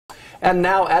And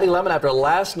now at 11, after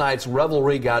last night's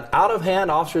revelry got out of hand,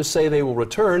 officers say they will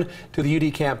return to the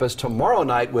UD campus tomorrow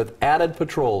night with added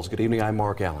patrols. Good evening, I'm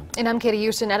Mark Allen. And I'm Katie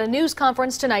Houston. At a news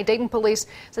conference tonight, Dayton police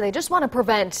say they just want to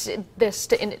prevent this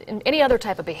in any other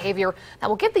type of behavior that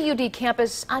will give the UD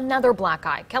campus another black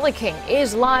eye. Kelly King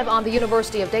is live on the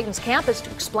University of Dayton's campus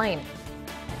to explain.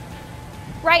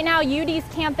 Right now, UD's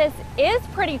campus is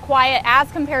pretty quiet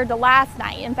as compared to last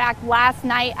night. In fact, last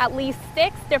night, at least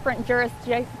 6 different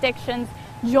jurisdictions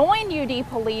joined UD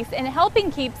police in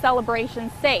helping keep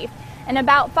celebrations safe. And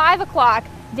about 5 o'clock,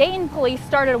 Dayton police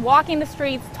started walking the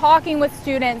streets, talking with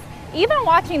students, even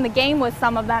watching the game with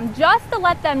some of them, just to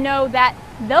let them know that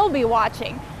they'll be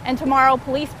watching. And tomorrow,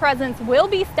 police presence will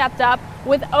be stepped up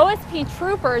with OSP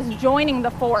troopers joining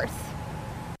the force.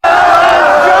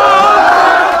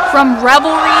 From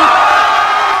revelry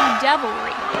to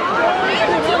devilry,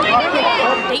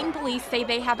 Dayton police say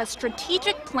they have a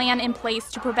strategic plan in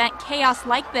place to prevent chaos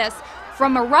like this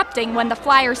from erupting when the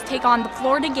Flyers take on the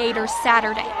Florida Gators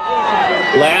Saturday.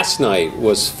 Last night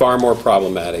was far more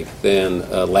problematic than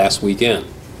last weekend.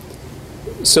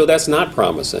 So that's not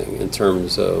promising in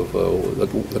terms of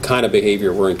the kind of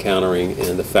behavior we're encountering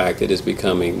and the fact that it's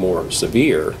becoming more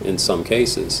severe in some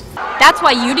cases. That's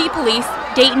why UD police,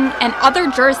 Dayton, and other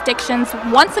jurisdictions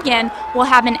once again will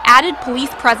have an added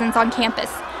police presence on campus.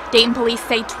 Dayton police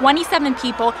say 27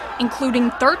 people,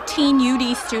 including 13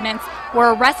 UD students,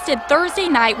 were arrested Thursday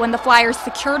night when the Flyers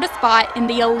secured a spot in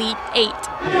the Elite Eight.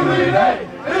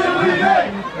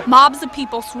 Mobs of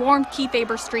people swarmed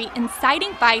Kefauver Street,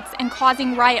 inciting fights and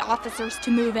causing riot officers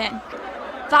to move in.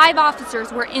 5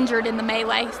 officers were injured in the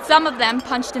melee, some of them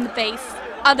punched in the face,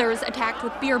 others attacked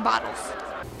with beer bottles.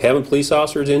 Having police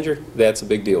officers injured, that's a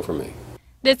big deal for me.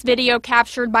 This video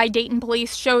captured by Dayton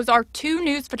police shows our 2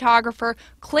 news photographer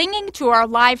clinging to our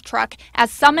live truck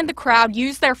as some in the crowd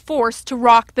use their force to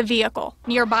rock the vehicle.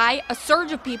 Nearby, a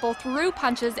surge of people threw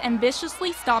punches and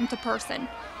viciously stomped a person.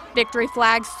 Victory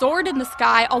flags soared in the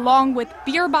sky along with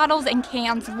beer bottles and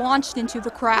cans launched into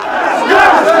the crowd.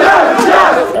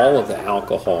 All of the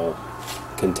alcohol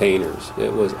containers,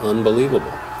 it was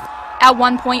unbelievable. At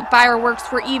one point,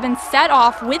 fireworks were even set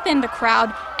off within the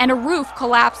crowd, and a roof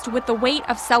collapsed with the weight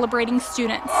of celebrating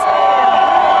students.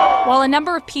 While a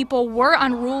number of people were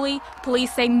unruly,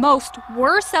 police say most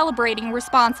were celebrating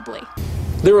responsibly.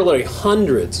 There were literally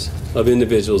hundreds of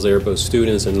individuals there, both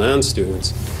students and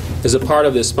non-students, as a part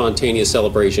of this spontaneous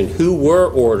celebration who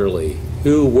were orderly,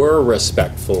 who were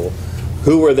respectful,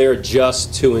 who were there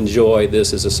just to enjoy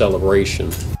this as a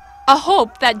celebration. A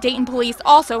hope that Dayton police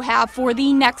also have for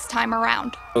the next time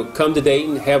around. Come to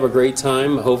Dayton, have a great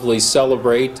time, hopefully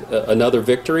celebrate another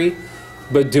victory,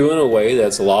 but do it in a way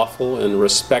that's lawful and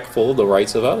respectful of the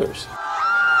rights of others.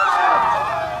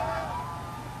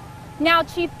 Now,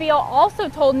 Chief Beal also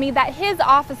told me that his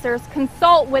officers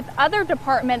consult with other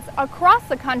departments across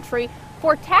the country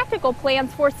for tactical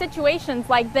plans for situations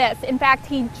like this. In fact,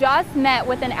 he just met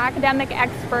with an academic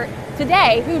expert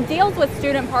today who deals with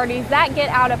student parties that get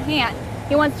out of hand.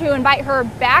 He wants to invite her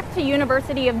back to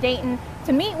University of Dayton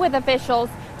to meet with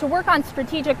officials to work on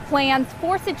strategic plans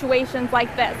for situations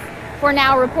like this. For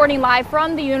now, reporting live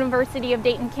from the University of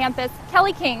Dayton campus,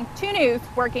 Kelly King, 2 News,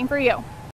 working for you.